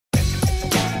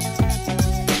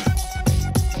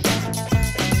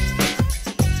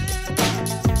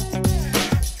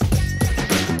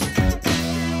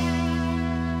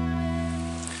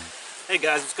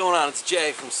guys, what's going on? It's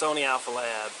Jay from Sony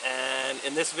Lab, and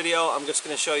in this video I'm just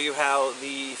going to show you how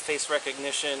the face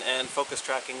recognition and focus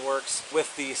tracking works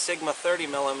with the Sigma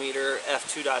 30mm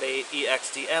f2.8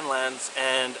 EXDN lens,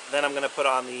 and then I'm going to put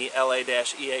on the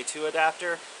LA-EA2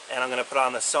 adapter, and I'm going to put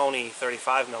on the Sony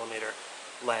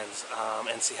 35mm lens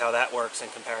and see how that works in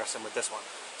comparison with this one.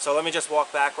 So let me just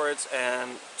walk backwards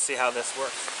and see how this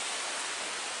works.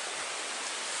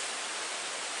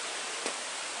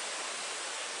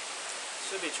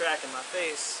 Should be tracking my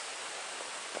face.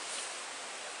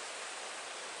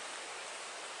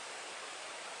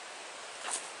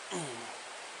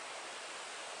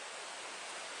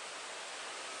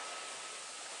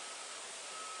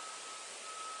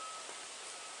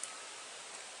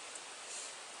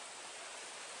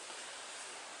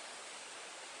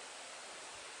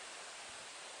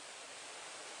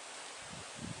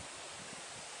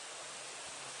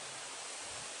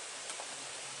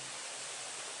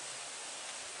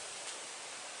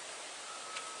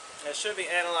 I should be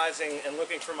analyzing and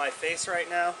looking for my face right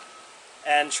now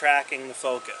and tracking the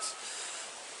focus.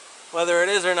 Whether it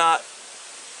is or not,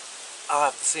 I'll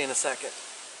have to see in a second.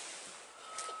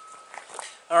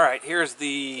 Alright, here's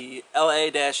the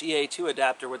LA-EA2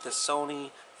 adapter with the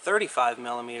Sony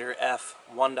 35mm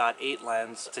f1.8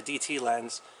 lens. It's a DT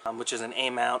lens, which is an A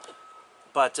mount,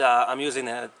 but I'm using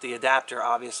the adapter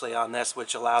obviously on this,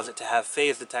 which allows it to have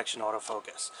phase detection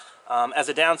autofocus. As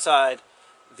a downside,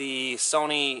 the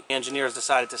Sony engineers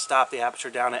decided to stop the aperture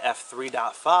down at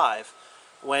f3.5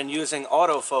 when using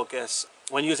autofocus,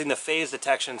 when using the phase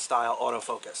detection style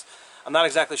autofocus. I'm not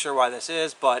exactly sure why this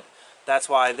is, but that's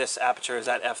why this aperture is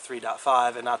at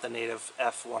f3.5 and not the native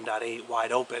f1.8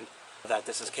 wide open that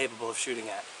this is capable of shooting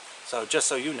at. So just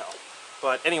so you know.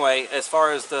 But anyway, as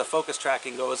far as the focus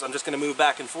tracking goes, I'm just going to move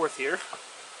back and forth here,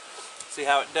 see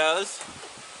how it does.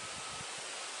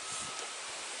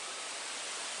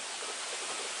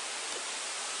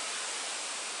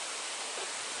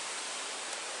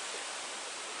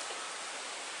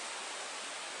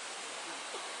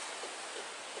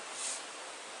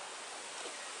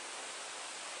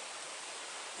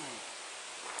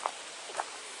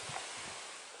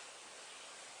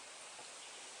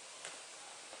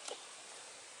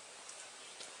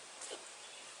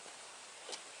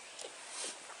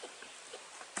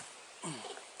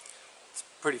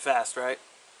 Pretty fast, right?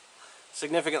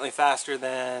 Significantly faster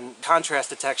than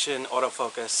contrast detection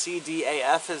autofocus.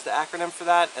 CDAF is the acronym for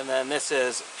that, and then this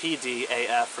is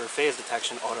PDAF for phase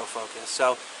detection autofocus.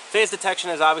 So phase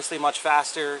detection is obviously much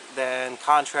faster than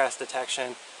contrast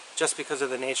detection just because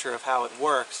of the nature of how it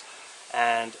works.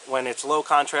 And when it's low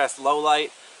contrast, low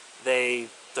light, the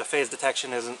phase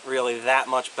detection isn't really that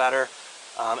much better,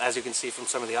 as you can see from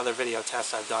some of the other video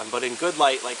tests I've done. But in good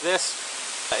light like this,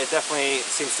 it definitely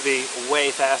seems to be way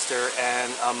faster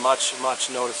and a much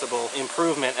noticeable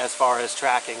improvement as far as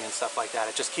tracking and stuff like that.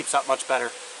 It just keeps up much better,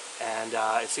 and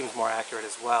it seems more accurate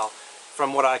as well,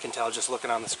 from what I can tell just looking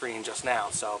on the screen just now.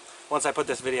 So once I put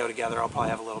this video together, I'll probably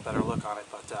have a little better look on it.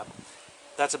 But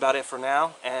that's about it for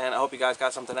now, and I hope you guys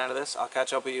got something out of this. I'll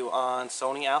catch up with you on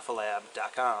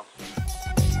SonyAlphaLab.com.